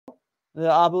the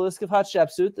obelisk of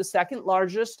Hatshepsut, the second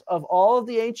largest of all of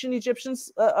the ancient Egyptian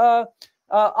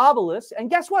obelisks. And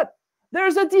guess what?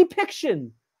 There's a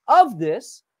depiction of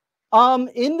this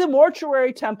in the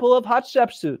mortuary temple of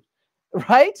Hatshepsut,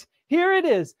 right? Here it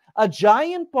is, a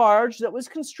giant barge that was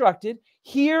constructed.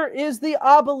 Here is the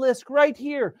obelisk right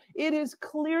here. It is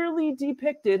clearly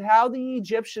depicted how the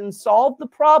Egyptians solved the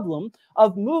problem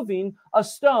of moving a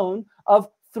stone of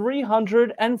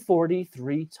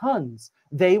 343 tons.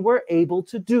 They were able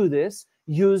to do this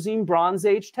using Bronze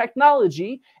Age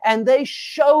technology, and they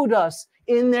showed us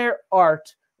in their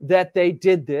art that they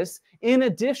did this, in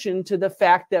addition to the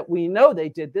fact that we know they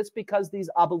did this because these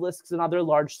obelisks and other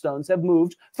large stones have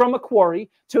moved from a quarry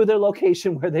to their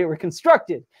location where they were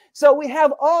constructed. So we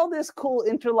have all this cool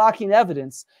interlocking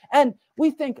evidence, and we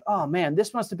think, oh man,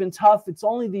 this must have been tough. It's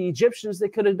only the Egyptians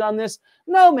that could have done this.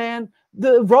 No, man,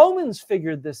 the Romans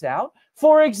figured this out.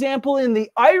 For example, in the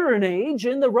Iron Age,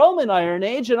 in the Roman Iron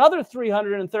Age, another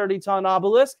 330-ton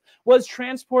obelisk was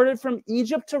transported from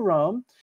Egypt to Rome.